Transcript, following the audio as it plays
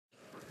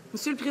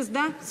Monsieur le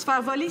Président, se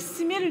faire voler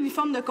 6 000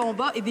 uniformes de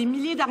combat et des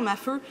milliers d'armes à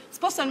feu, c'est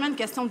pas seulement une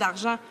question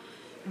d'argent.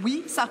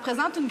 Oui, ça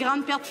représente une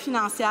grande perte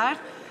financière,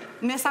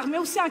 mais ça remet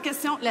aussi en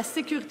question la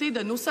sécurité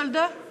de nos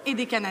soldats et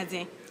des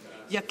Canadiens.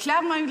 Il y a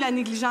clairement eu de la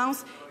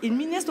négligence et le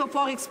ministre doit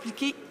pouvoir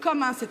expliquer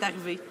comment c'est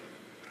arrivé.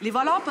 Les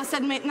voleurs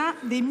possèdent maintenant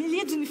des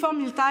milliers d'uniformes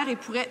militaires et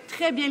pourraient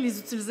très bien les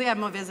utiliser à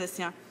mauvais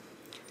escient.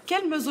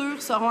 Quelles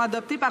mesures seront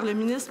adoptées par le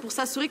ministre pour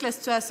s'assurer que la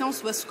situation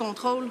soit sous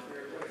contrôle?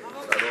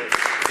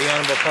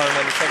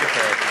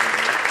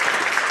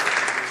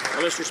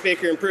 Mr.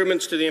 Speaker,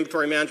 improvements to the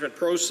inventory management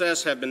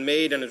process have been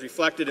made and is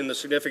reflected in the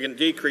significant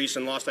decrease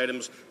in lost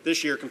items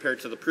this year compared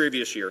to the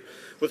previous year.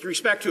 With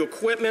respect to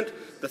equipment,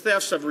 the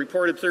thefts have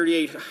reported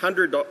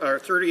 3,800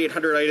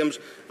 items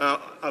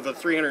of the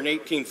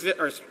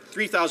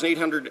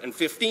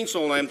 3,815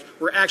 stolen items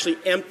were actually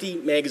empty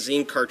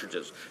magazine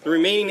cartridges. The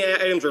remaining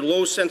items are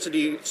low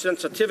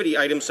sensitivity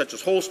items such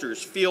as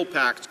holsters, field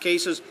packs,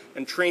 cases,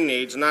 and training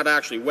aids, not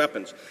actually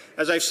weapons.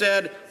 As I've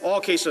said,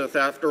 all cases of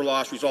theft or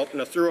loss result in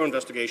a thorough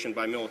investigation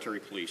by military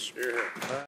police.